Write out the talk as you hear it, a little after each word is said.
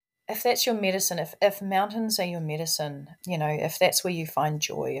if that's your medicine, if mountains are your medicine, if that's where you find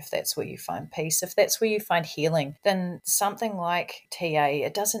joy, if that's where you find peace, if that's where you find healing, then something like TA,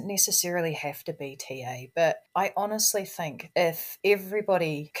 it doesn't necessarily have to be TA, but I honestly think if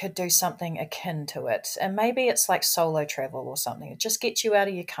everybody could do something akin to it, and maybe it's like solo travel or something, it just gets you out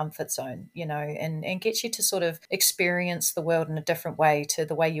of your comfort zone, and gets you to sort of experience the world in a different way to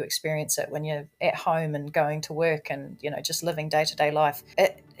the way you experience it when you're at home and going to work and, just living day-to-day life.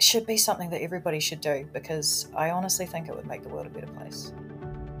 It should be something that everybody should do, because I honestly think it would make the world a better place.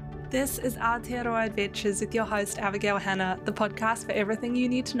 This is Araroa Adventures with your host Abigail Hanna, the podcast for everything you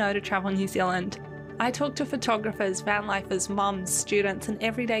need to know to travel New Zealand. I talk to photographers, van lifers, mums, students and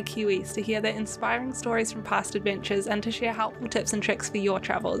everyday Kiwis to hear their inspiring stories from past adventures and to share helpful tips and tricks for your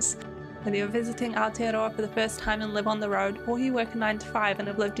travels. Whether you're visiting Aotearoa for the first time and live on the road, or you work a 9 to 5 and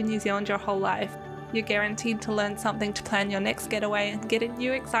have lived in New Zealand your whole life, you're guaranteed to learn something to plan your next getaway and get a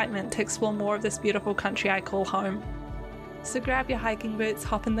new excitement to explore more of this beautiful country I call home. So grab your hiking boots,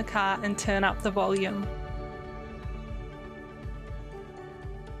 hop in the car and turn up the volume.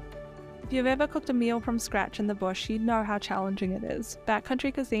 If you've ever cooked a meal from scratch in the bush, you know how challenging it is.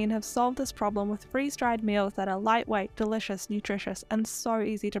 Backcountry Cuisine have solved this problem with freeze-dried meals that are lightweight, delicious, nutritious, and so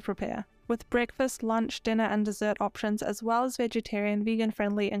easy to prepare. With breakfast, lunch, dinner, and dessert options, as well as vegetarian,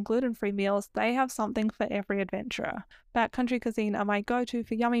 vegan-friendly, and gluten-free meals, they have something for every adventurer. Backcountry Cuisine are my go-to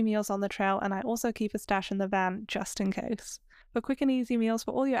for yummy meals on the trail, and I also keep a stash in the van just in case. For quick and easy meals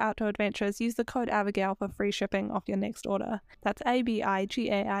for all your outdoor adventures, use the code Abigail for free shipping off your next order. That's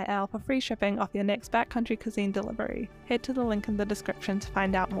ABIGAIL for free shipping off your next Backcountry Cuisine delivery. Head to the link in the description to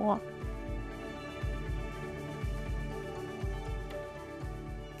find out more.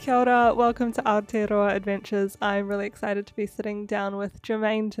 Kia ora, welcome to Aotearoa Adventures. I'm really excited to be sitting down with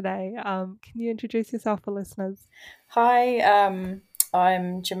Germaine today. Can you introduce yourself for listeners? Hi,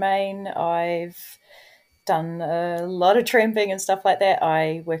 I'm Germaine. I've done a lot of tramping and stuff like that.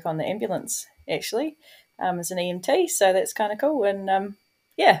 I work on the ambulance, actually, as an EMT, so that's kind of cool. And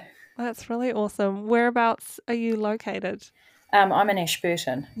yeah. That's really awesome. Whereabouts are you located? I'm in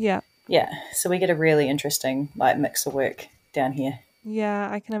Ashburton. Yeah. Yeah, so we get a really interesting mix of work down here. Yeah,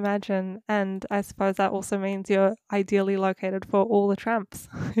 I can imagine. And I suppose that also means you're ideally located for all the tramps.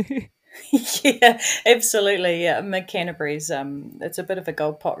 Yeah, absolutely. Yeah, Mid Canterbury's it's a bit of a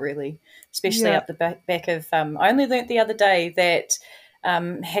gold pot, really, especially up the back of. I only learnt the other day that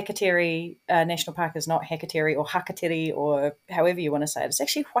Hakatere National Park is not Hakatere or Hakatere or however you want to say it. It's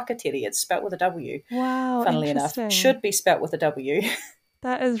actually Whakatere. It's spelt with a W. Wow, funnily enough, should be spelt with a W.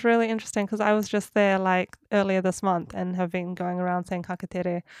 That is really interesting because I was just there earlier this month and have been going around saying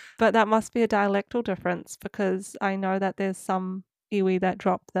Hakatere. But that must be a dialectal difference because I know that there's some iwi that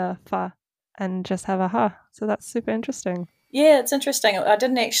drop the fa and just have a ha. So that's super interesting. Yeah, it's interesting. I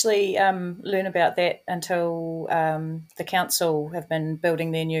didn't actually learn about that until the council have been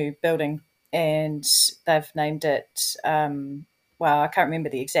building their new building and they've named it, I can't remember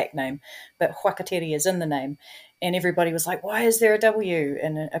the exact name, but Whakatere is in the name. And everybody was like, why is there a W?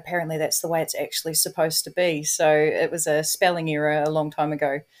 And apparently that's the way it's actually supposed to be. So it was a spelling error a long time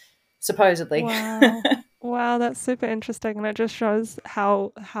ago, supposedly. Wow. Wow, that's super interesting. And it just shows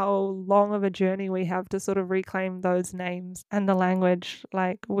how long of a journey we have to sort of reclaim those names and the language.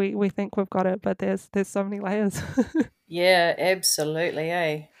 Like we think we've got it, but there's so many layers. Yeah, absolutely,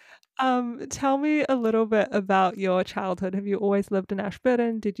 eh? Tell me a little bit about your childhood. Have you always lived in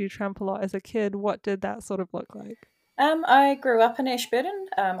Ashburton? Did you tramp a lot as a kid? What did that sort of look like? I grew up in Ashburton.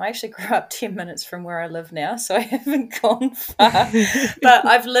 I actually grew up 10 minutes from where I live now, so I haven't gone far. But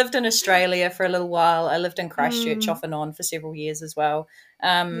I've lived in Australia for a little while. I lived in Christchurch off and on for several years as well.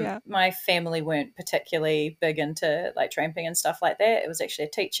 My family weren't particularly big into tramping and stuff like that. It was actually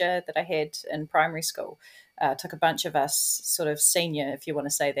a teacher that I had in primary school. Took a bunch of us sort of senior, if you want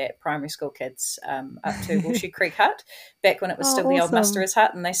to say that, primary school kids up to Woolshy Creek Hut back when it was still the old musterers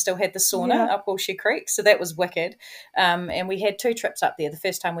hut and they still had the sauna up Woolshy Creek. So that was wicked. And we had 2 trips up there. The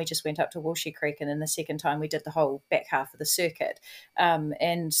first time we just went up to Woolshy Creek and then the second time we did the whole back half of the circuit.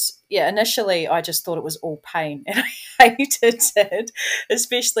 And yeah, initially I just thought it was all pain and I hated it,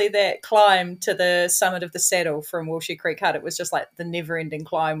 especially that climb to the summit of the saddle from Woolshy Creek Hut. It was just like the never-ending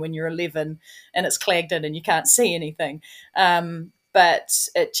climb when you're 11 and it's clagged in and you can't see anything. But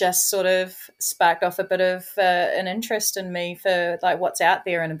it just sort of sparked off a bit of an interest in me for what's out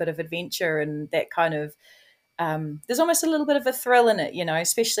there and a bit of adventure and that kind of there's almost a little bit of a thrill in it,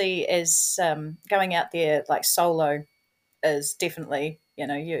 especially as going out there solo is definitely,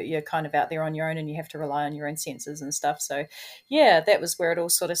 you're kind of out there on your own and you have to rely on your own senses and stuff. So yeah, that was where it all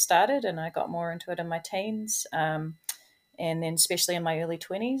sort of started and I got more into it in my teens. and then especially in my early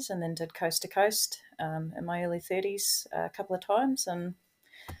 20s, and then did coast to coast in my early 30s a couple of times, and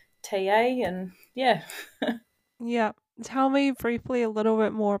TA, and yeah. Yeah. Tell me briefly a little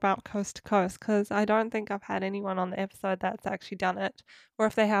bit more about Coast to Coast because I don't think I've had anyone on the episode that's actually done it. Or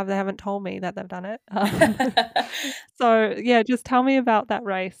if they have, they haven't told me that they've done it. So, yeah, just tell me about that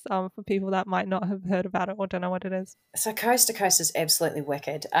race for people that might not have heard about it or don't know what it is. So coast to coast is absolutely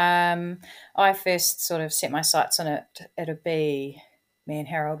wicked. I first sort of set my sights on it. It'd be, man,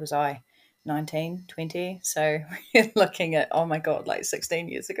 how old was I? 19, 20. So we're looking at, oh my God, like 16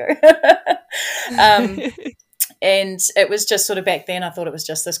 years ago. um, and it was just sort of back then, I thought it was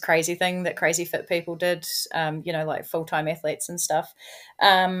just this crazy thing that crazy fit people did, like full-time athletes and stuff.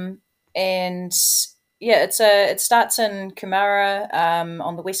 And yeah, it starts in Kumara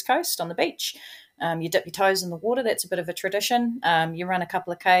on the west coast on the beach. You dip your toes in the water. That's a bit of a tradition. You run a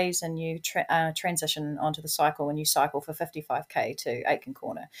couple of Ks and you transition onto the cycle, and you cycle for 55K to Aitken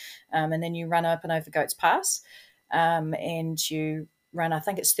Corner. And then you run up and over Goats Pass, and you run, I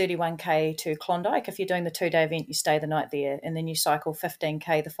think it's 31K to Klondike. If you're doing the 2-day event, you stay the night there, and then you cycle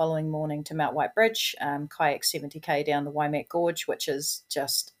 15K the following morning to Mount White Bridge, kayak 70K down the Waimak Gorge, which is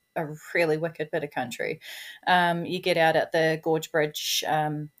just a really wicked bit of country. You get out at the Gorge Bridge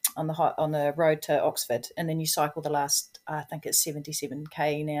on the road to Oxford, and then you cycle the last, I think it's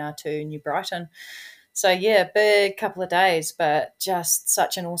 77K now to New Brighton. So yeah, big couple of days, but just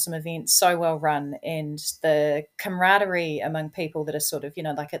such an awesome event, so well run, and the camaraderie among people that are sort of,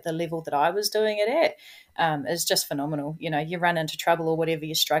 like at the level that I was doing it at, is just phenomenal. You run into trouble or whatever,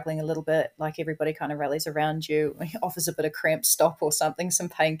 you're struggling a little bit, like everybody kind of rallies around you, offers a bit of cramp stop or something, some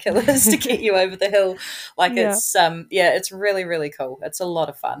painkillers to get you over the hill. Like Yeah. it's really, really cool. It's a lot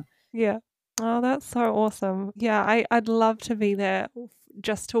of fun. Yeah. Oh, that's so awesome. Yeah, I'd love to be there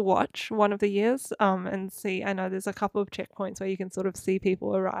just to watch one of the years and see. I know there's a couple of checkpoints where you can sort of see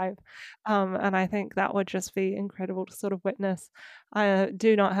people arrive. And I think that would just be incredible to sort of witness. I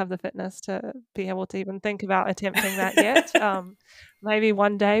do not have the fitness to be able to even think about attempting that yet. Maybe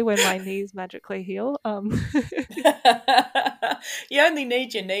one day when my knees magically heal. You only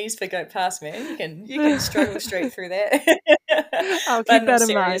need your knees for Go Past, man. You can struggle straight through that. I'll But keep in all that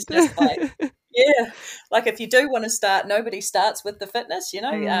in mind. seriousness, yeah, like if you do want to start, nobody starts with the fitness.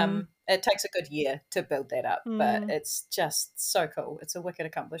 Mm, It takes a good year to build that up, but mm. it's just so cool. It's a wicked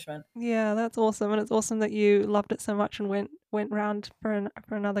accomplishment. Yeah, that's awesome, and it's awesome that you loved it so much and went round for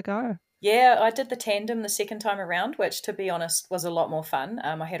another go. Yeah, I did the tandem the second time around, which, to be honest, was a lot more fun.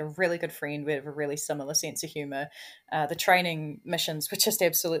 I had a really good friend. We have a really similar sense of humour. The training missions were just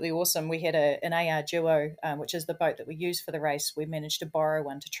absolutely awesome. We had an AR Duo, which is the boat that we use for the race. We managed to borrow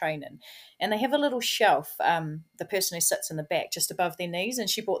one to train in. And they have a little shelf, the person who sits in the back just above their knees, and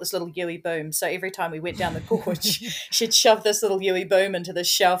she bought this little Yui boom. So every time we went down the gorge, she'd shove this little Yui boom into the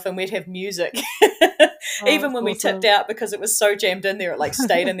shelf, and we'd have music. Oh, Even that's when we tipped awesome. out because it was so jammed in there, it like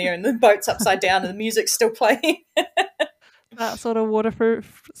stayed in there, and the boat's upside down and the music's still playing. That sort of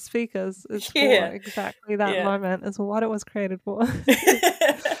waterproof speakers is for Yeah, exactly that yeah. moment, is what it was created for.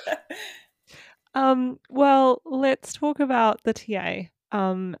 Well, let's talk about the TA.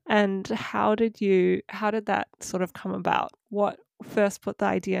 And how did that sort of come about? What first put the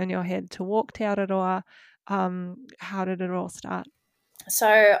idea in your head to walk Te Araroa? How did it all start?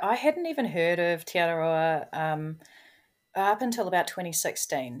 So I hadn't even heard of Te Araroa up until about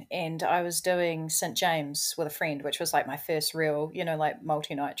 2016, and I was doing St James with a friend, which was like my first real, like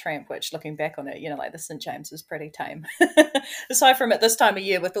multi-night tramp. Which, looking back on it, like the St James is pretty tame, aside from at this time of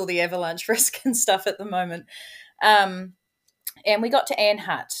year with all the avalanche risk and stuff at the moment. Um, and we got to Ann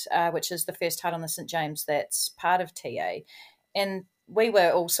Hut, which is the first hut on the St James that's part of TA, and we were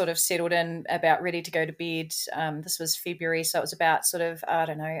all sort of settled in, about ready to go to bed. This was February, so it was about sort of, I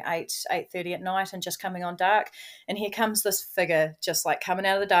don't know, 8:30 at night, and just coming on dark. And here comes this figure, just like coming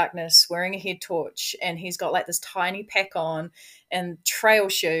out of the darkness, wearing a head torch, and he's got like this tiny pack on and trail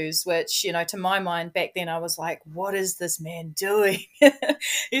shoes, which, to my mind back then, I was like, what is this man doing?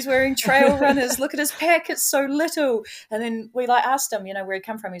 He's wearing trail runners. Look at his pack; it's so little. And then we like asked him, where he'd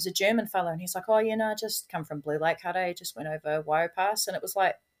come from. He's a German fellow, and he's like, oh, I just come from Blue Lake Hut. Just went over Waio Pass. And it was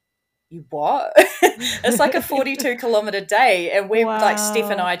like, you what? It's like a 42-kilometer day. And we, like, Steph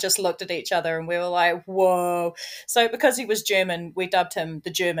and Wow. I just looked at each other and we were like, whoa. So because he was German, we dubbed him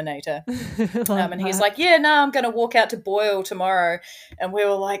the Germinator. Love And he's that. like, yeah, no, I'm going to walk out to Boyle tomorrow. And we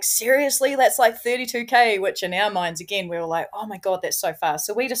were like, seriously? That's like 32K, which in our minds, again, we were like, oh my God, that's so fast.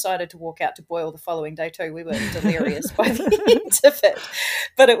 So we decided to walk out to Boyle the following day too. We were delirious by the end of it,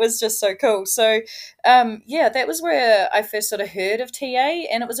 but it was just so cool. So, yeah, that was where I first sort of heard of TA.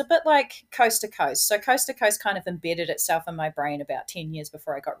 And it was a bit like, like coast to coast. So coast to coast kind of embedded itself in my brain about 10 years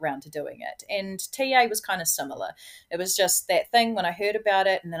before I got round to doing it. And TA was kind of similar. It was just that thing when I heard about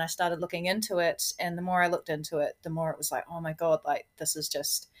it, and then I started looking into it. And the more I looked into it, the more it was like, oh my God, like this is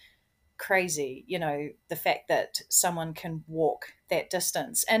just crazy. The fact that someone can walk that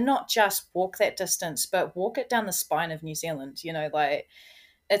distance, and not just walk that distance, but walk it down the spine of New Zealand. Like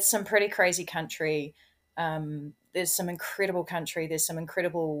it's some pretty crazy country. There's some incredible country. There's some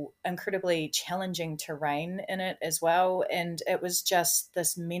incredibly challenging terrain in it as well. And it was just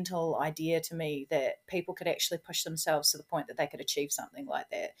this mental idea to me that people could actually push themselves to the point that they could achieve something like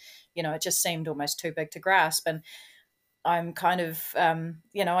that. It just seemed almost too big to grasp. And I'm kind of,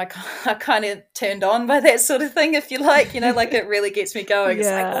 I kind of turned on by that sort of thing, if you like, like it really gets me going. It's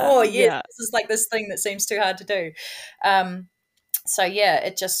like, Yeah, oh, yeah, yeah. this is like this thing that seems too hard to do. Um, so yeah,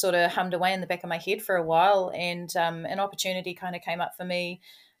 it just sort of hummed away in the back of my head for a while, and an opportunity kind of came up for me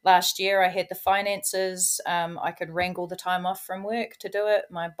last year. I had the finances. I could wrangle the time off from work to do it.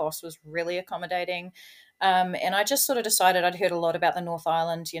 My boss was really accommodating. And I just sort of decided, I'd heard a lot about the North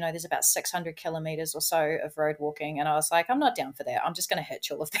Island. There's about 600 kilometres or so of road walking. And I was like, I'm not down for that. I'm just going to hitch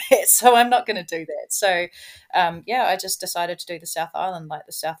all of that. So I'm not going to do that. So, yeah, I just decided to do the South Island. Like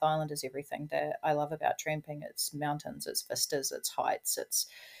the South Island is everything that I love about tramping. It's mountains, it's vistas, it's heights, it's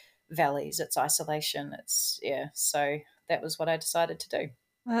valleys, it's isolation. Yeah. So that was what I decided to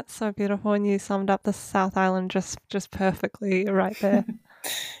That's so beautiful, and you summed up the South Island just perfectly right there. do.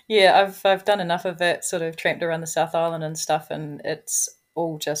 Yeah, I've done enough of it, sort of tramped around the South Island and stuff, and it's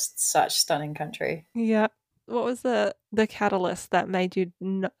all just such stunning country. Yeah. What was the catalyst that made you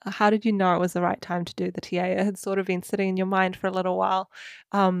how did you know it was the right time to do the TA? It had sort of been sitting in your mind for a little while.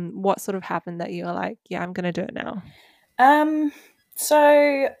 What sort of happened that you were like, yeah, I'm gonna do it now? Um,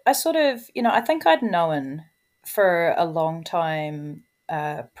 so I sort of, I think I'd known for a long time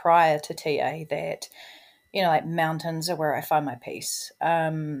prior to TA that, like mountains are where I find my peace.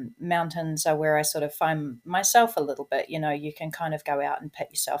 Mountains are where I sort of find myself a little bit. You can kind of go out and pit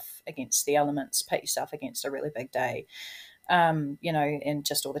yourself against the elements, pit yourself against a really big day. And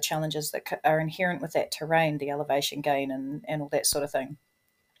just all the challenges that are inherent with that terrain, the elevation gain, and all that sort of thing.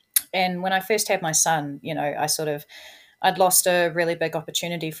 And when I first had my son, I'd lost a really big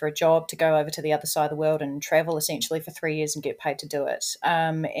opportunity for a job to go over to the other side of the world and travel essentially for 3 years and get paid to do it.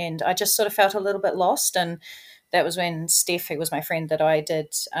 And I just sort of felt a little bit lost. And that was when Steph, who was my friend that I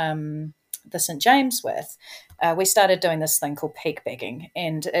did the St. James with, we started doing this thing called peak bagging.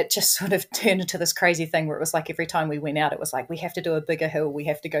 And it just sort of turned into this crazy thing where it was like every time we went out, it was like, we have to do a bigger hill, we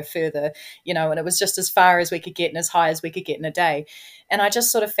have to go further, and it was just as far as we could get and as high as we could get in a day. And I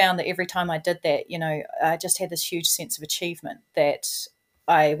just sort of found that every time I did that, I just had this huge sense of achievement that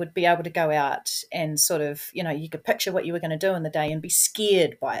I would be able to go out and sort of, you could picture what you were going to do in the day and be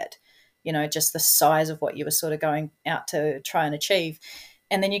scared by it, just the size of what you were sort of going out to try and achieve.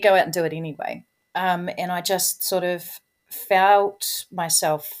 And then you go out and do it anyway. And I just sort of felt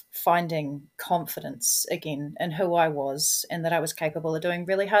myself finding confidence again in who I was and that I was capable of doing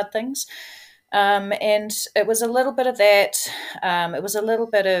really hard things. And it was a little bit of that. It was a little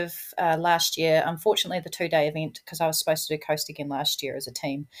bit of last year. Unfortunately, the 2-day event, because I was supposed to do Coast again last year as a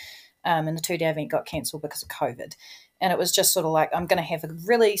team, and the 2-day event got cancelled because of COVID. And it was just sort of like, I'm going to have a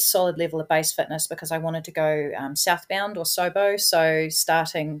really solid level of base fitness because I wanted to go southbound or SOBO. So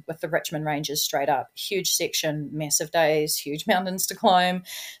starting with the Richmond Ranges straight up, huge section, massive days, huge mountains to climb.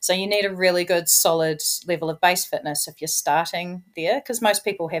 So you need a really good, solid level of base fitness if you're starting there, because most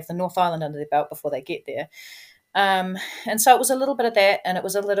people have the North Island under their belt before they get there. And so it was a little bit of that, and it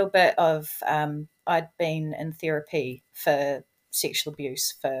was a little bit of I'd been in therapy for sexual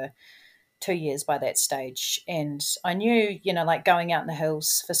abuse for 2 years by that stage. And I knew, like going out in the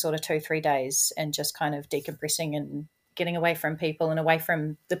hills for sort of 2-3 days and just kind of decompressing and getting away from people and away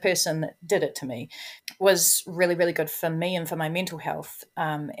from the person that did it to me was really, really good for me and for my mental health.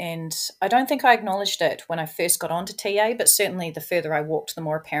 And I don't think I acknowledged it when I first got onto TA, but certainly the further I walked, the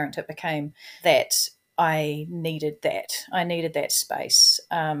more apparent it became that I needed that. I needed that space,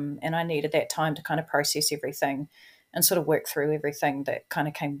 and I needed that time to kind of process everything and sort of work through everything that kind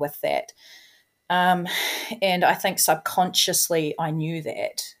of came with that. Um, and I think subconsciously I knew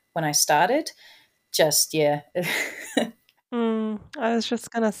that when I started. Just, yeah. I was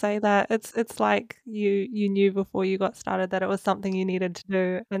just gonna say that it's like you knew before you got started that it was something you needed to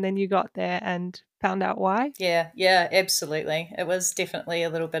do, and then you got there and found out why. Yeah, yeah, absolutely. It was definitely a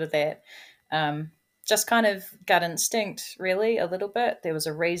little bit of that. Um, just kind of gut instinct, really, a little bit. There was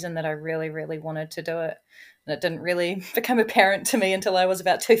a reason that I really, really wanted to do it. And it didn't really become apparent to me until I was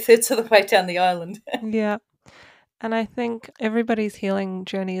about two-thirds of the way down the island. Yeah. And I think everybody's healing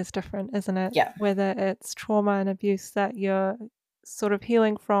journey is different, isn't it? Yeah. Whether it's trauma and abuse that you're sort of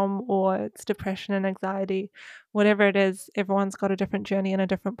healing from, or it's depression and anxiety, whatever it is, everyone's got a different journey and a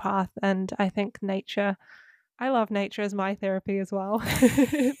different path. And I think I love nature as my therapy as well.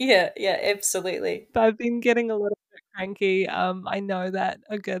 Yeah, yeah, absolutely. But I've been getting a little bit cranky. I know that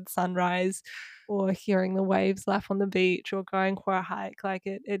a good sunrise or hearing the waves laugh on the beach or going for a hike, like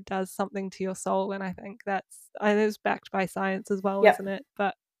it does something to your soul. And I think I know it's backed by science as well, Yep. isn't it?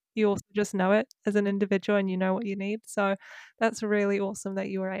 But you also just know it as an individual and you know what you need. So that's really awesome that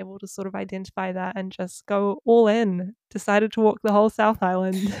you were able to sort of identify that and just go all in. Decided to walk the whole South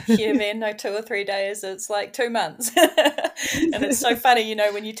Island. Yeah, man, no 2 or 3 days. It's like 2 months. And it's so funny,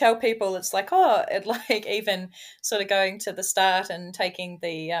 when you tell people it's like, oh, it like even sort of going to the start and taking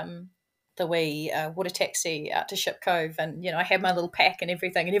the wee water taxi out to Ship Cove, and I had my little pack and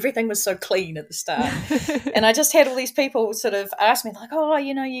everything was so clean at the start. And I just had all these people sort of ask me like, oh,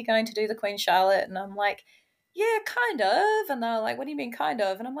 you're going to do the Queen Charlotte, and I'm like, yeah, kind of. And they're like, what do you mean kind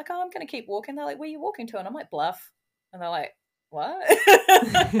of? And I'm like, oh, I'm going to keep walking. They're like, where are you walking to? And I'm like, Bluff. And they're like, what?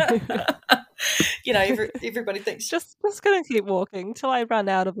 Everybody thinks, just gonna keep walking till I run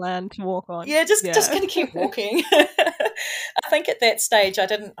out of land to walk on. yeah, just Yeah. gonna keep walking. I think at that stage I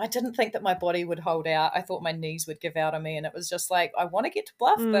didn't think that my body would hold out. I thought my knees would give out on me, and it was just like, I want to get to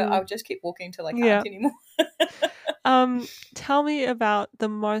Bluff, but Mm, I'll just keep walking till I yeah. can't anymore. Tell me about the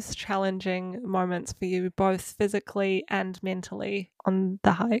most challenging moments for you, both physically and mentally on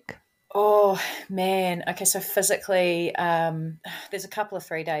the hike. Oh man. Okay, so physically, there's a couple of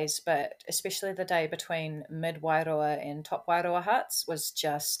 3 days, but especially the day between mid Wairoa and top Wairoa huts was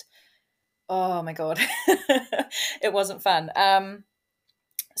just, oh my god. It wasn't fun.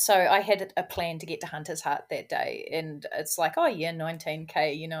 So I had a plan to get to Hunter's Hut that day, and it's like, oh yeah,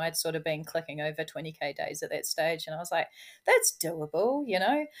 19k. I'd sort of been clicking over 20k days at that stage, and I was like, that's doable.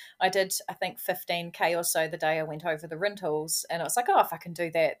 I did, I think, 15k or so the day I went over the Rintles, and I was like, oh, if I can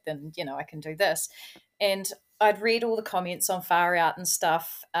do that, then I can do this. And I'd read all the comments on Far Out and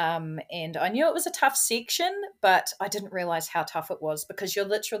stuff, and I knew it was a tough section, but I didn't realize how tough it was, because you're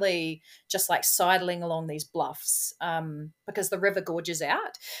literally just like sidling along these bluffs, because the river gorges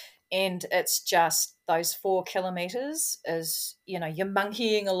out, and it's just those 4 kilometers is, you're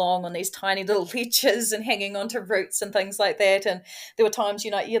monkeying along on these tiny little ledges and hanging onto roots and things like that. And there were times,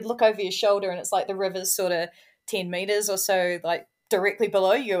 you'd look over your shoulder and it's like the river's sort of 10 meters or so like directly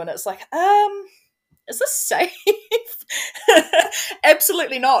below you, and it's like, is this safe?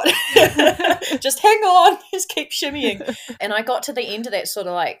 Absolutely not. Just hang on, just keep shimmying. And I got to the end of that sort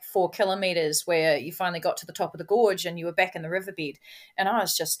of like 4 kilometers where you finally got to the top of the gorge and you were back in the riverbed. And I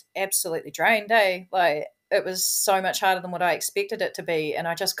was just absolutely drained, eh? Like, it was so much harder than what I expected it to be. And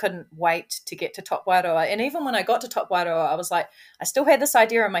I just couldn't wait to get to Top Wairoa. And even when I got to Top Wairoa, I was like, I still had this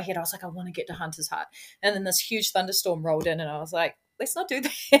idea in my head. I was like, I want to get to Hunter's Hut. And then this huge thunderstorm rolled in, and I was like, let's not do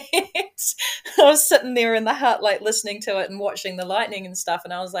that. I was sitting there in the hut, like listening to it and watching the lightning and stuff.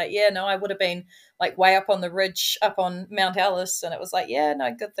 And I was like, yeah, no, I would have been like way up on the ridge, up on Mount Alice. And it was like, yeah,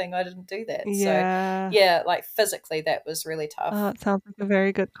 no, good thing I didn't do that. So, Yeah. yeah, like physically, that was really tough. Oh, it sounds like a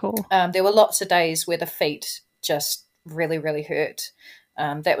very good call. There were lots of days where the feet just really, really hurt.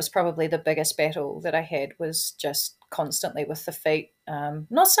 That was probably the biggest battle that I had, was just constantly with the feet.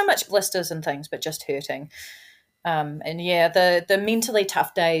 Not so much blisters and things, but just hurting. And yeah, the mentally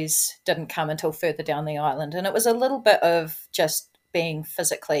tough days didn't come until further down the island, and it was a little bit of just being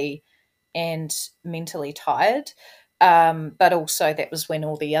physically and mentally tired. But also that was when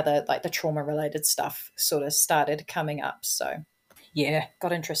all the other, like the trauma related stuff, sort of started coming up. So yeah,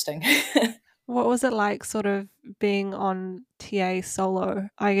 got interesting. What was it like sort of being on TA solo,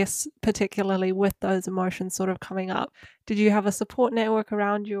 I guess, particularly with those emotions sort of coming up? Did you have a support network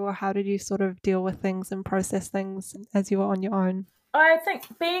around you, or how did you sort of deal with things and process things as you were on your own? I think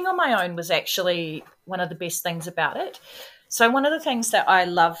being on my own was actually one of the best things about it. So one of the things that I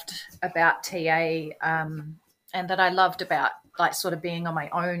loved about TA, and that I loved about like sort of being on my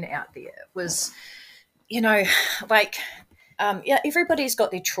own out there was, you know, like, yeah, everybody's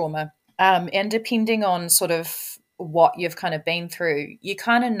got their trauma. And depending on sort of what you've kind of been through, you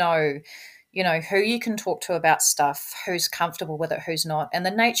kind of know, who you can talk to about stuff, who's comfortable with it, who's not. And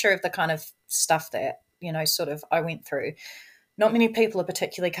the nature of the kind of stuff that, sort of I went through, not many people are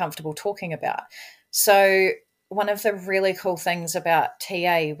particularly comfortable talking about. So one of the really cool things about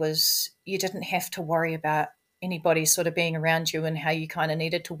TA was you didn't have to worry about anybody sort of being around you and how you kind of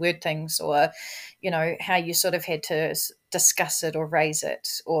needed to word things, or how you sort of had to discuss it or raise it,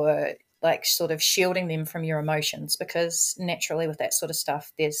 or like sort of shielding them from your emotions, because naturally with that sort of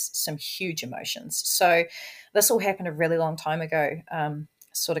stuff there's some huge emotions. So this all happened a really long time ago,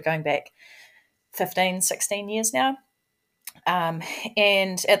 sort of going back 15, 16 years now. um,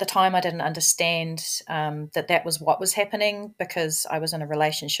 and at the time I didn't understand that that was what was happening, because I was in a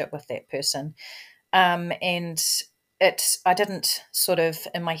relationship with that person. And I didn't sort of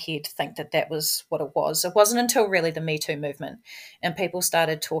in my head think that that was what it was. It wasn't until really the Me Too movement and people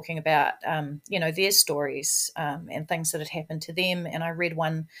started talking about, their stories, and things that had happened to them. And I read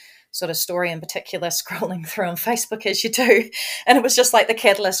one sort of story in particular scrolling through on Facebook, as you do. And it was just like the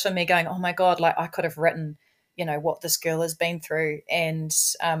catalyst for me going, oh my God, like I could have written, what this girl has been through. And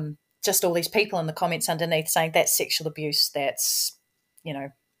just all these people in the comments underneath saying that's sexual abuse, that's, you know,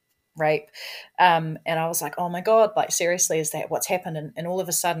 rape. And I was like, oh my God, like seriously, is that what's happened? And all of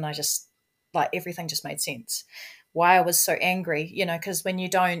a sudden I just, like, everything just made sense. Why I was so angry, because when you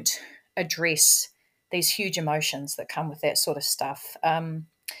don't address these huge emotions that come with that sort of stuff,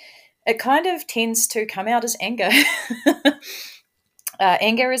 it kind of tends to come out as anger.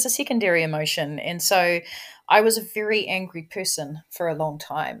 Anger is a secondary emotion. And so I was a very angry person for a long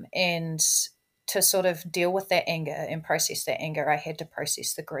time. And to sort of deal with that anger and process that anger, I had to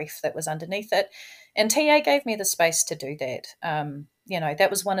process the grief that was underneath it. And TA gave me the space to do that. That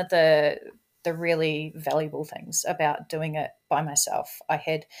was one of the really valuable things about doing it by myself. I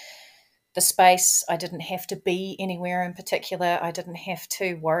had the space. I didn't have to be anywhere in particular. I didn't have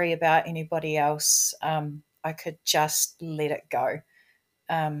to worry about anybody else. I could just let it go.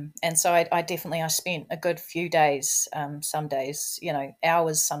 And so I definitely, I spent a good few days, some days,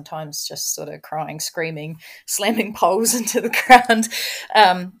 hours sometimes, just sort of crying, screaming, slamming poles into the ground,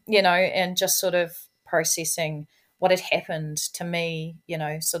 and just sort of processing what had happened to me,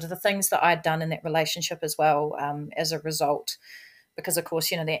 sort of the things that I'd done in that relationship as well, as a result, because of course,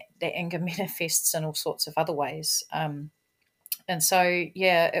 that anger manifests in all sorts of other ways. And so,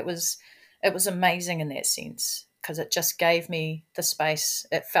 yeah, it was amazing in that sense, because it just gave me the space.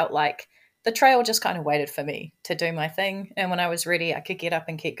 It felt like the trail just kind of waited for me to do my thing, and when I was ready, I could get up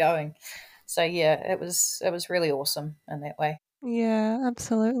and keep going. So yeah, it was really awesome in that way. Yeah,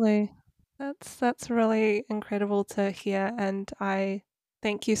 absolutely. That's really incredible to hear, and I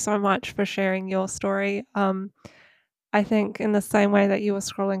thank you so much for sharing your story. I think in the same way that you were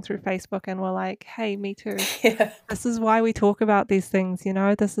scrolling through Facebook and were like, "Hey, me too." Yeah, This is why we talk about these things, you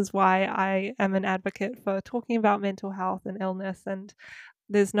know? This is why I am an advocate for talking about mental health and illness, and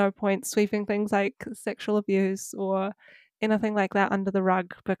there's no point sweeping things like sexual abuse or anything like that under the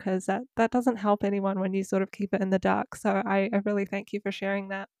rug, because that doesn't help anyone when you sort of keep it in the dark. So I really thank you for sharing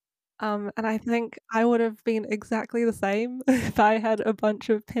that. And I think I would have been exactly the same if I had a bunch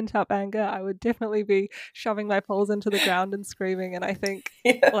of pent up anger. I would definitely be shoving my poles into the ground and screaming. And I think,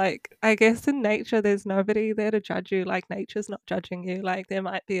 yeah, like, I guess in nature, there's nobody there to judge you. Like, nature's not judging you. Like, there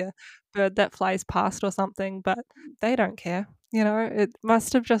might be a bird that flies past or something, but they don't care. You know, it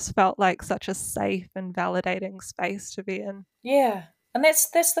must have just felt like such a safe and validating space to be in. yeah. And that's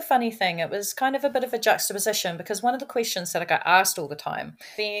the funny thing. It was kind of a bit of a juxtaposition, because one of the questions that I got asked all the time,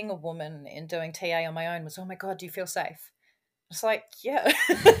 being a woman and doing TA on my own, was, "Oh my God, do you feel safe?" It's like, yeah,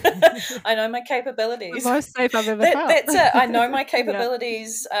 I know my The capabilities. most safe I've ever That felt. that's it. I know my Yeah.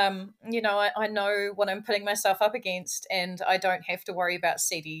 capabilities. I know what I'm putting myself up against, and I don't have to worry about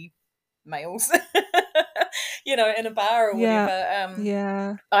seedy males, in a bar or Yeah. whatever.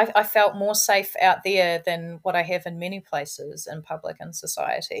 Yeah. I felt more safe out there than what I have in many places in public and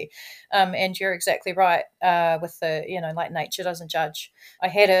society. And you're exactly right, with the, like, nature doesn't judge. I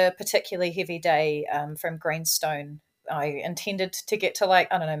had a particularly heavy day, from Greenstone. I intended to get to,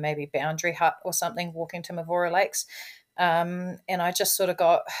 like, I don't know, maybe Boundary Hut or something, walking to Mavora Lakes. And I just sort of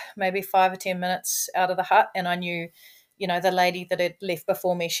got maybe 5 or 10 minutes out of the hut, and I knew, the lady that had left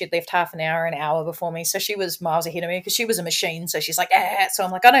before me, she'd left half an hour before me. So she was miles ahead of me, because she was a machine. So she's like, ah. So I'm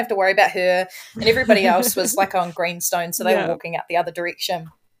like, I don't have to worry about her. And everybody else was like on Greenstone. So they were Yeah. walking out the other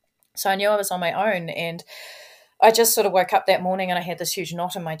direction. So I knew I was on my own. And I just sort of woke up that morning and I had this huge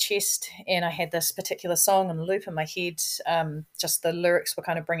knot in my chest, and I had this particular song on loop in my head. Just the lyrics were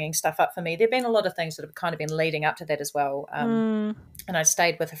kind of bringing stuff up for me. There've been a lot of things that have kind of been leading up to that as well. Mm. And I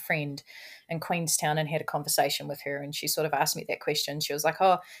stayed with a friend, in Queenstown and had a conversation with her, and she sort of asked me that question. She was like,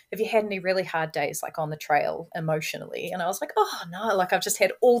 "Oh, have you had any really hard days like on the trail emotionally?" And I was like, "Oh no, like I've just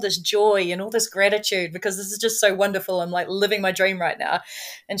had all this joy and all this gratitude because this is just so wonderful. I'm like living my dream right now."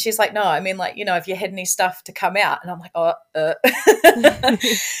 And she's like, "No, I mean, like, have you had any stuff to come out?" And I'm like, "Oh,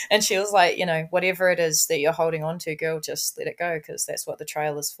 And she was like, whatever it is that you're holding on to, girl, just let it go because that's what the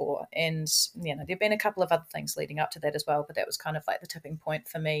trail is for. And, there've been a couple of other things leading up to that as well, but that was kind of like the tipping point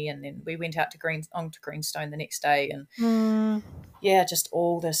for me. And then we went out to onto Greenstone the next day. And yeah, just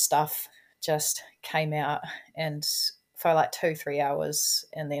all this stuff just came out. And for like 2-3 hours.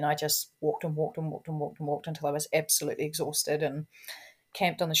 And then I just walked and walked and walked and walked and walked until I was absolutely exhausted and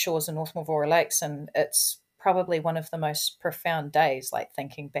camped on the shores of North Mavora Lakes. And it's probably one of the most profound days, like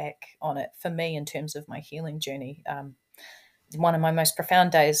thinking back on it for me in terms of my healing journey. One of my most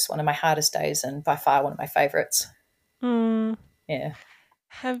profound days, one of my hardest days, and by far one of my favorites. Mm. Yeah.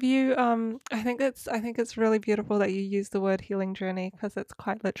 Have you I think it's really beautiful that you use the word healing journey because it's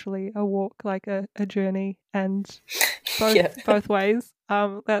quite literally a walk, like a journey, and both Yeah. both ways.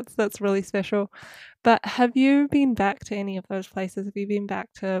 That's really special. But have you been back to any of those places? Have you been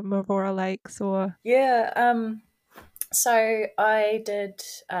back to Mavora Lakes or Yeah. So I did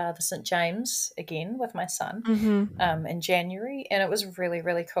the St. James again with my son in January, and it was really,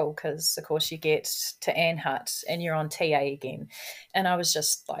 really cool because, of course, you get to Ann Hut and you're on TA again. And I was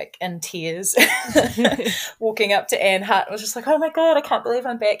just like in tears walking up to Ann Hut. I was just like, oh my God, I can't believe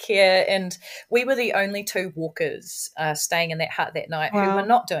I'm back here. And we were the only two walkers staying in that hut that night who were Wow.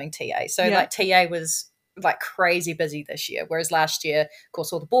 not doing TA. So, Yeah. like, TA was like crazy busy this year, whereas last year, of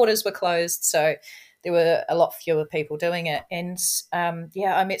course, all the borders were closed. So, there were a lot fewer people doing it. And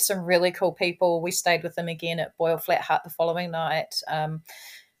I met some really cool people. We stayed with them again at Boyle Flat Hut the following night.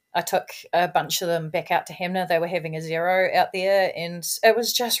 I took a bunch of them back out to Hemna. They were having a zero out there. And it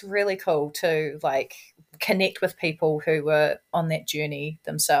was just really cool to like connect with people who were on that journey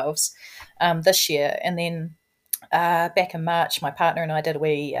themselves this year. And then back in March, my partner and I did a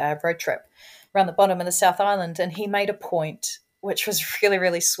wee road trip around the bottom of the South Island, and he made a point, which was really,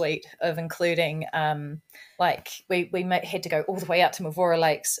 really sweet, of including like we had to go all the way out to Mavora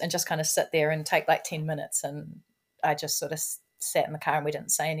Lakes and just kind of sit there and take like 10 minutes. And I just sort of sat in the car and we didn't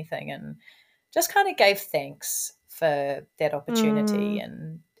say anything and just kind of gave thanks for that opportunity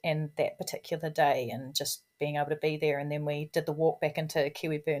and that particular day and just being able to be there. And then we did the walk back into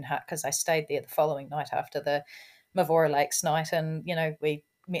Kiwi Burn Hut because I stayed there the following night after the Mavora Lakes night, and we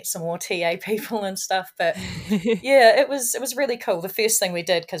met some more TA people and stuff. But yeah, it was really cool. The first thing we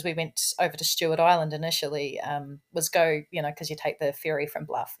did, because we went over to Stewart Island initially, was go, because you take the ferry from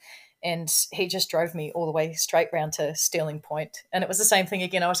Bluff. And he just drove me all the way straight round to Stirling Point. And it was the same thing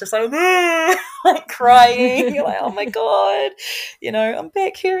again. I was just like, like crying. You're like, oh my God, I'm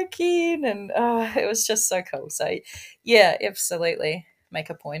back here again. And it was just so cool. So yeah, absolutely make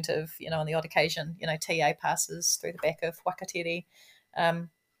a point of, on the odd occasion, TA passes through the back of Whakatiri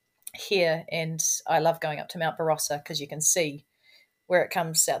here. And I love going up to Mount Barossa because you can see where it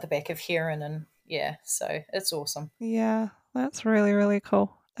comes out the back of Heron. And yeah, so it's awesome. Yeah, that's really, really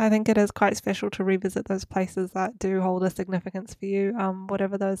cool. I think it is quite special to revisit those places that do hold a significance for you,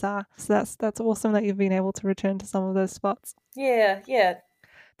 whatever those are. So that's awesome that you've been able to return to some of those spots. Yeah.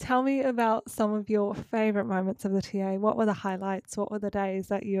 Tell me about some of your favorite moments of the TA. What were the highlights? What were the days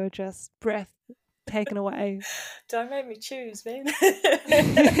that you were just breath taken away? Don't make me choose, man.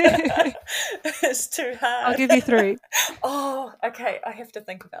 It's too hard. I'll give you 3. Oh, okay. I have to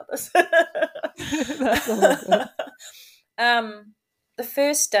think about this. That's all good. The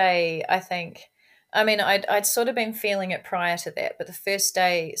first day, I think, I'd sort of been feeling it prior to that, but the first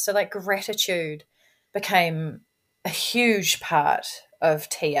day, so like gratitude became a huge part of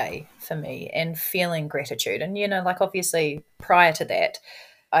TA for me, and feeling gratitude. And, like obviously prior to that,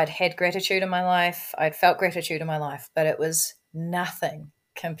 I'd had gratitude in my life, I'd felt gratitude in my life, but it was nothing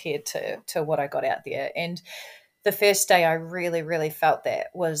compared to what I got out there. And the first day I really, really felt that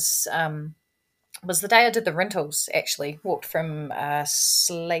was the day I did the rentals, actually. Walked from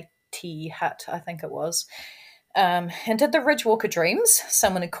Slaty Hut, I think it was, and did the Ridgewalker Dreams,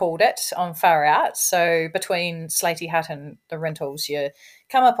 someone had called it, on Far Out. So between Slaty Hut and the rentals, you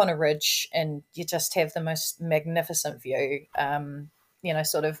come up on a ridge and you just have the most magnificent view.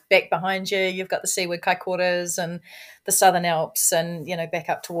 Sort of back behind you, you've got the seaward Kaikoras and the Southern Alps, and, back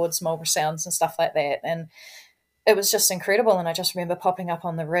up towards Marlborough Sounds and stuff like that. And it was just incredible. And I just remember popping up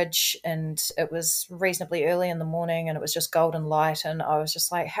on the ridge, and it was reasonably early in the morning, and it was just golden light. And I was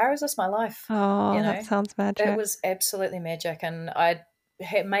just like, how is this my life? Oh, that sounds magic. It was absolutely magic. And I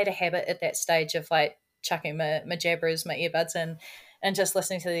made a habit at that stage of like chucking my jabbers, my earbuds in, and just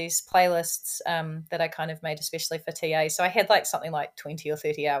listening to these playlists that I kind of made especially for TA. So I had like something like 20 or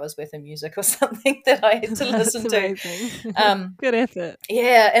 30 hours worth of music or something that I had to That's listen to. amazing. Um, Good effort.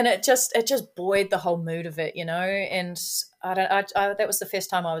 yeah, and it just buoyed the whole mood of it, and I don't that was the first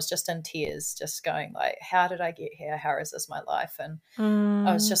time I was just in tears, just going like, how did I get here? How is this my life? And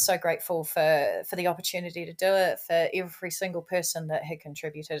I was Mm, just so grateful for the opportunity to do it, for every single person that had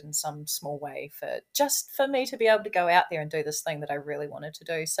contributed in some small way, for me to be able to go out there and do this thing that I really wanted to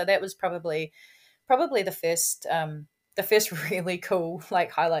do. So that was probably the first really cool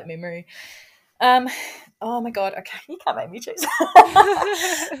like highlight memory. Um, oh my god, okay, you can't make me choose.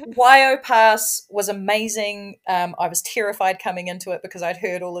 YO Pass was amazing. I was terrified coming into it because I'd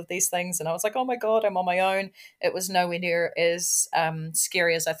heard all of these things, and I was like, "Oh my god, I'm on my own." It was nowhere near as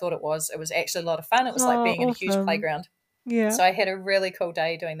scary as I thought it was. It was actually a lot of fun. It was like oh, being in a huge awesome. playground. Yeah. So I had a really cool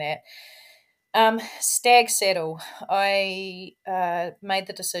day doing that. Stag Saddle. I made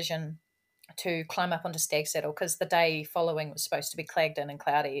the decision to climb up onto Stag Saddle because the day following was supposed to be clagged in and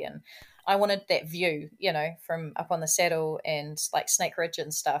cloudy, and I wanted that view, from up on the saddle and like Snake Ridge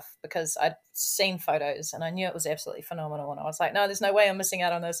and stuff because I'd seen photos and I knew it was absolutely phenomenal. And I was like, no, there's no way I'm missing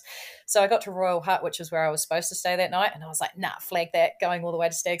out on this. So I got to Royal Hut, which is where I was supposed to stay that night, and I was like, nah, flag that. Going all the way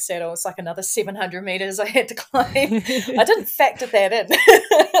to Stag Saddle, it's like another 700 meters I had to climb. I didn't factor that in.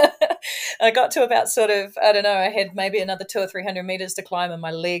 I got to about sort of, I don't know, I had maybe another 200 or 300 meters to climb and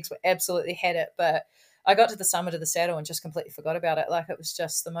my legs were absolutely had it. But I got to the summit of the saddle and just completely forgot about it. Like it was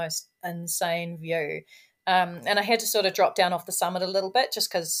just the most insane view. And I had to sort of drop down off the summit a little bit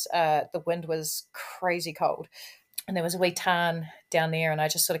just because the wind was crazy cold. And there was a wee tarn down there, and I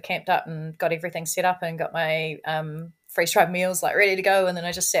just sort of camped up and got everything set up and got my freeze-dried meals like ready to go. And then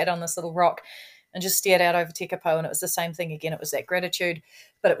I just sat on this little rock and just stared out over Tekapo, and it was the same thing again. It was that gratitude,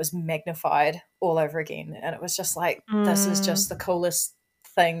 but it was magnified all over again. And it was just like, this is just the Mm. coolest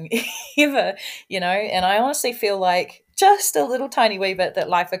thing ever, And I honestly feel like just a little tiny wee bit that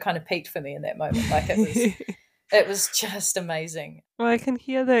life had kind of peaked for me in that moment. Like it was just amazing. Well, I can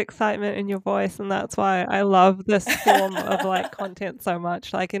hear the excitement in your voice, and that's why I love this form of like content so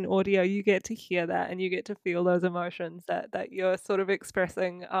much. Like in audio, you get to hear that and you get to feel those emotions that you're sort of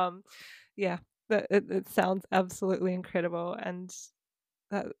expressing. Yeah, that it sounds absolutely incredible, and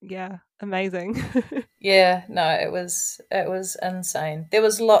yeah, amazing. Yeah, no, it was insane. There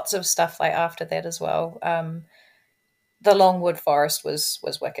was lots of stuff like after that as well. The Longwood Forest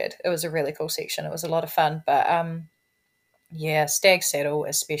was wicked. It was a really cool section. It was a lot of fun, but yeah, Stag Saddle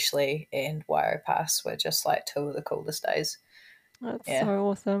especially and Wairo Pass were just like two of the coolest days. That's so Yeah.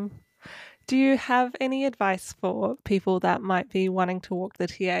 awesome. Do you have any advice for people that might be wanting to walk the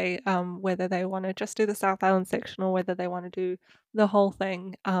TA, whether they want to just do the South Island section or whether they want to do the whole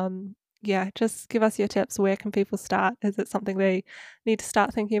thing? Yeah, just give us your tips. Where can people start? Is it something they need to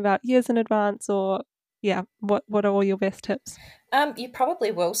start thinking about years in advance, or yeah, what are all your best tips? You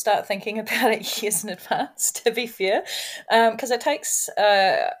probably will start thinking about it years in advance, to be fair, because it takes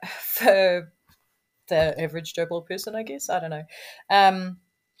for the average Joe Blow person, I guess. I don't know.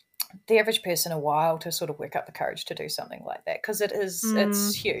 The average person a while to sort of work up the courage to do something like that because it's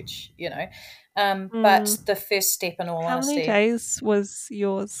Mm, huge. But mm. the first step, in all How many honesty, days was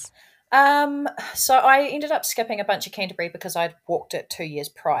yours? so I ended up skipping a bunch of Canterbury because I'd walked it 2 years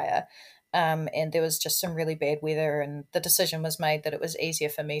prior. And there was just some really bad weather, and the decision was made that it was easier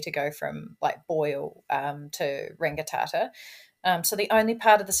for me to go from like Boyle to Rangitata. So the only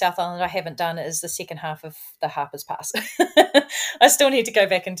part of the South Island I haven't done is the second half of the Harper's Pass. I still need to go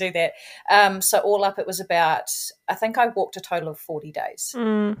back and do that. So all up, it was about, I think I walked a total of 40 days.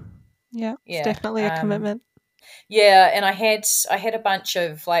 Mm, yeah, it's Yeah. definitely a commitment. Yeah, and I had a bunch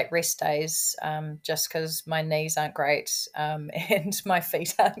of like rest days, just because my knees aren't great, and my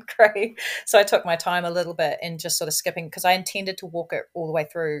feet aren't great. So I took my time a little bit and just sort of skipping because I intended to walk it all the way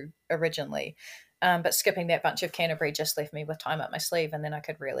through originally, but skipping that bunch of Canterbury just left me with time up my sleeve, and then I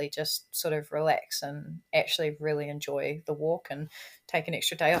could really just sort of relax and actually really enjoy the walk and take an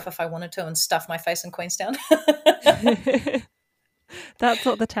extra day off if I wanted to and stuff my face in Queenstown. That's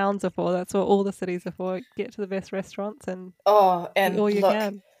what the towns are for. That's what all the cities are for. Get to the best restaurants and Oh, eat and all you look,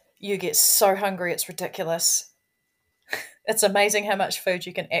 can. you get so hungry, it's ridiculous. It's amazing how much food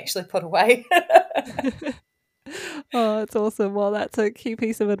you can actually put away. Oh, it's awesome. Well, that's a key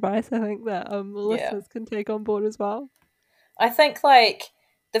piece of advice I think that Yeah. listeners can take on board as well. I think like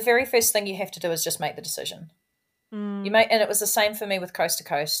the very first thing you have to do is just make the decision. Mm, And it was the same for me with Coast to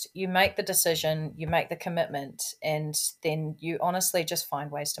Coast. You make the decision, you make the commitment, and then you honestly just find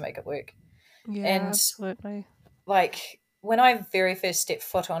ways to make it work. yeah, And absolutely. like when I very first stepped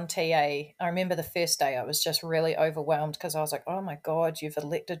foot on TA, I remember the first day I was just really overwhelmed because I was like, oh my God, you've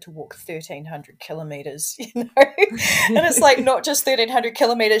elected to walk 1,300 kilometers, And it's like not just 1,300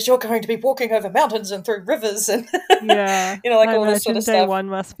 kilometers, you're going to be walking over mountains and through rivers and, Yeah, like I all this sort imagine of day stuff. one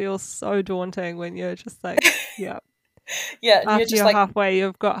must feel so daunting when you're just like, yeah. Yeah. And you're After just you're like, halfway,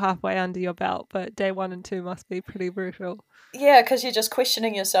 you've got halfway under your belt, but day one and two must be pretty brutal. yeah, because you're just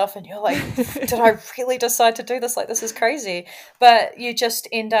questioning yourself and you're like, did I really decide to do this? Like, this is crazy. But you just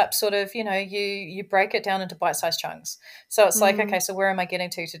end up sort of, you break it down into bite-sized chunks. So it's like, Mm, okay, so where am I getting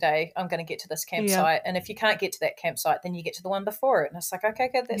to today? I'm going to get to this yeah, campsite. And if you can't get to that campsite, then you get to the one before it. And it's like, okay,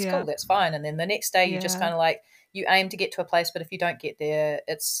 good, that's yeah, cool, that's fine. And then the next day, you just yeah. kind of like, you aim to get to a place, but if you don't get there,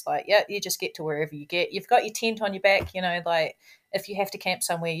 it's like, yeah, you just get to wherever you get. You've got your tent on your back, like if you have to camp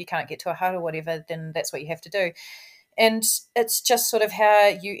somewhere, you can't get to a hut or whatever, then that's what you have to do. And it's just sort of how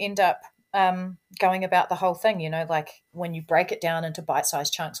you end up going about the whole thing, like when you break it down into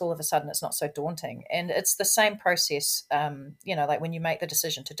bite-sized chunks, all of a sudden it's not so daunting. And it's the same process, like when you make the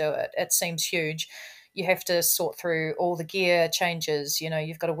decision to do it, it seems huge. You have to sort through all the gear changes.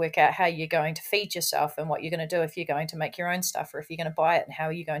 You've got to work out how you're going to feed yourself and what you're going to do if you're going to make your own stuff or if you're going to buy it, and how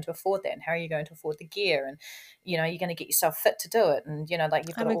are you going to afford that and how are you going to afford the gear, and you're going to get yourself fit to do it, and like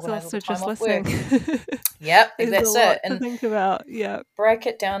you've got I'm to organize all the exhausted time just off listening. work. Yep, There's a that's it. lot to And think about. Yeah, break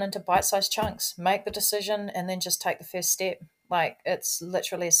it down into bite-sized chunks, make the decision, and then just take the first step. Like, it's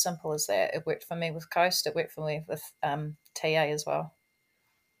literally as simple as that. It worked for me with Coast, it worked for me with TA as well.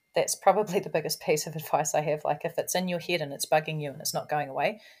 That's probably the biggest piece of advice I have. Like, if it's in your head and it's bugging you and it's not going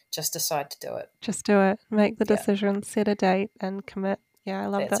away, just decide to do it. just do it. Make the Yeah, decision, set a date, and commit. Yeah, I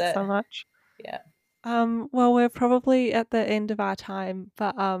love that's that it. so much. Yeah. Well, we're probably at the end of our time,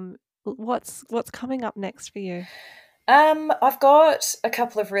 but what's coming up next for you? I've got a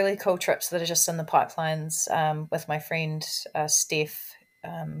couple of really cool trips that are just in the pipelines with my friend Steph.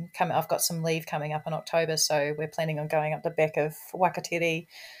 I've got some leave coming up in October, so we're planning on going up the back of Wakatiri,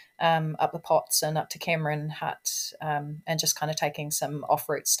 up the Pots and up to Cameron Hut, and just kind of taking some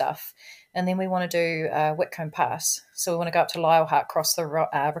off-route stuff. And then we want to do Whitcomb Pass. So we want to go up to Lyle Hut, cross the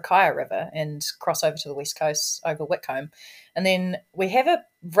Rakaia River, and cross over to the west coast over Whitcomb. And then we have a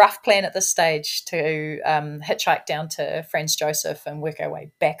rough plan at this stage to hitchhike down to Franz Joseph and work our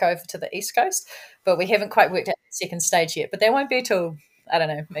way back over to the east coast. But we haven't quite worked out the second stage yet. But that won't be till, I don't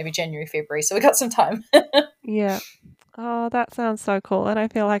know, maybe January, February. So we got some time. Yeah. Oh, that sounds so cool. And I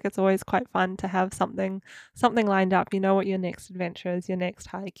feel like it's always quite fun to have something lined up. You know what your next adventure is, your next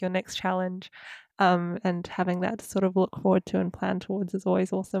hike, your next challenge. And having that to sort of look forward to and plan towards is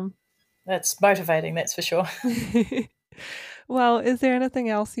always awesome. That's motivating, that's for sure. Well, is there anything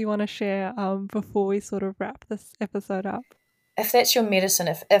else you want to share before we sort of wrap this episode up? If that's your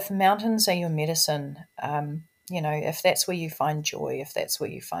medicine, if mountains are your medicine, if that's where you find joy, if that's where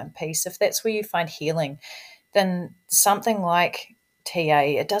you find peace, if that's where you find healing, then something like TA,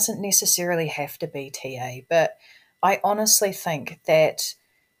 it doesn't necessarily have to be TA, but I honestly think that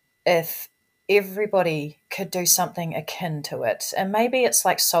if everybody could do something akin to it, and maybe it's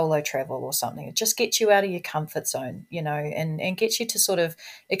like solo travel or something, it just gets you out of your comfort zone, and gets you to sort of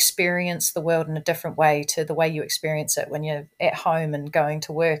experience the world in a different way to the way you experience it when you're at home and going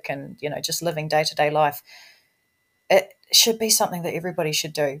to work and, just living day-to-day life. It should be something that everybody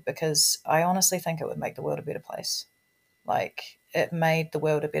should do, because I honestly think it would make the world a better place. Like, it made the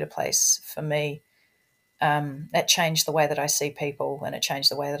world a better place for me. It changed the way that I see people, and it changed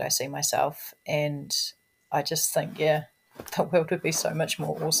the way that I see myself. And I just think, yeah, the world would be so much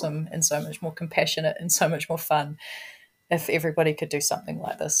more awesome and so much more compassionate and so much more fun if everybody could do something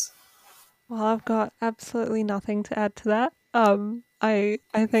like this. Well, I've got absolutely nothing to add to that. I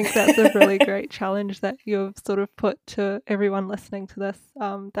think that's a really great challenge that you've sort of put to everyone listening to this.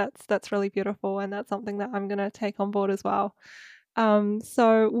 That's really beautiful, and that's something that I'm going to take on board as well.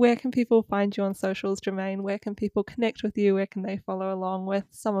 So where can people find you on socials, Germaine? Where can people connect with you? Where can they follow along with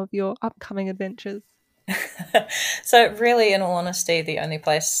some of your upcoming adventures? So, really, in all honesty, the only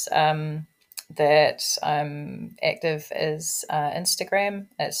place that I'm active is Instagram.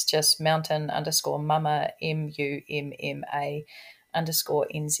 It's just mountain underscore mama, MUMMA underscore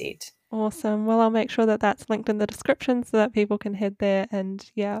NZ. Awesome. Well, I'll make sure that that's linked in the description so that people can head there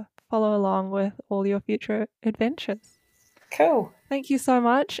and, yeah, follow along with all your future adventures. Cool. Thank you so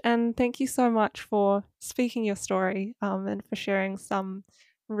much. And thank you so much for speaking your story and for sharing some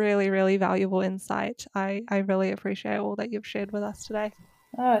really, really valuable insight. I really appreciate all that you've shared with us today.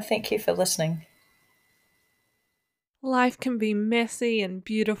 Oh, thank you for listening. Life can be messy and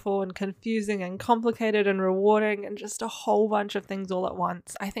beautiful and confusing and complicated and rewarding and just a whole bunch of things all at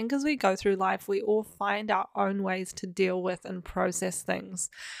once. I think as we go through life, we all find our own ways to deal with and process things.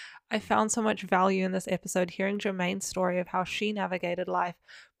 I found so much value in this episode hearing Germaine's story of how she navigated life,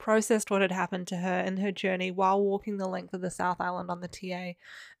 processed what had happened to her in her journey while walking the length of the South Island on the TA.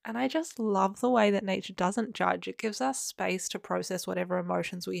 And I just love the way that nature doesn't judge. It gives us space to process whatever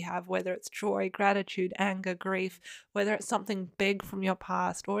emotions we have, whether it's joy, gratitude, anger, grief, whether it's something big from your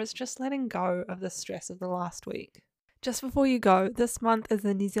past, or it's just letting go of the stress of the last week. Just before you go, this month is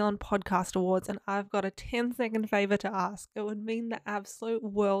the New Zealand Podcast Awards, and I've got a 10-second favour to ask. It would mean the absolute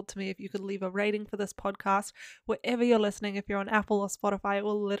world to me if you could leave a rating for this podcast wherever you're listening. If you're on Apple or Spotify, it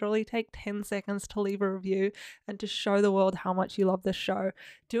will literally take 10 seconds to leave a review and to show the world how much you love this show.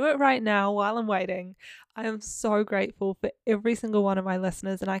 Do it right now while I'm waiting. I am so grateful for every single one of my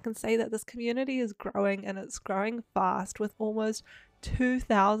listeners, and I can say that this community is growing, and it's growing fast with almost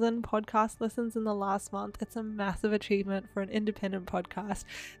 2,000 podcast listens in the last month. It's a massive achievement for an independent podcast.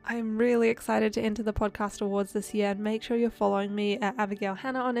 I'm really excited to enter the podcast awards this year, and make sure you're following me at Abigail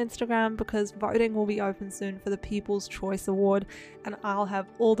Hannah on Instagram, because voting will be open soon for the People's Choice Award, and I'll have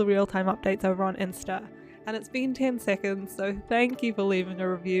all the real-time updates over on Insta. And it's been 10 seconds, so thank you for leaving a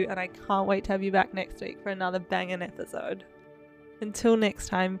review, and I can't wait to have you back next week for another banging episode. Until next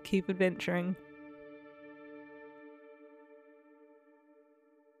time, keep adventuring.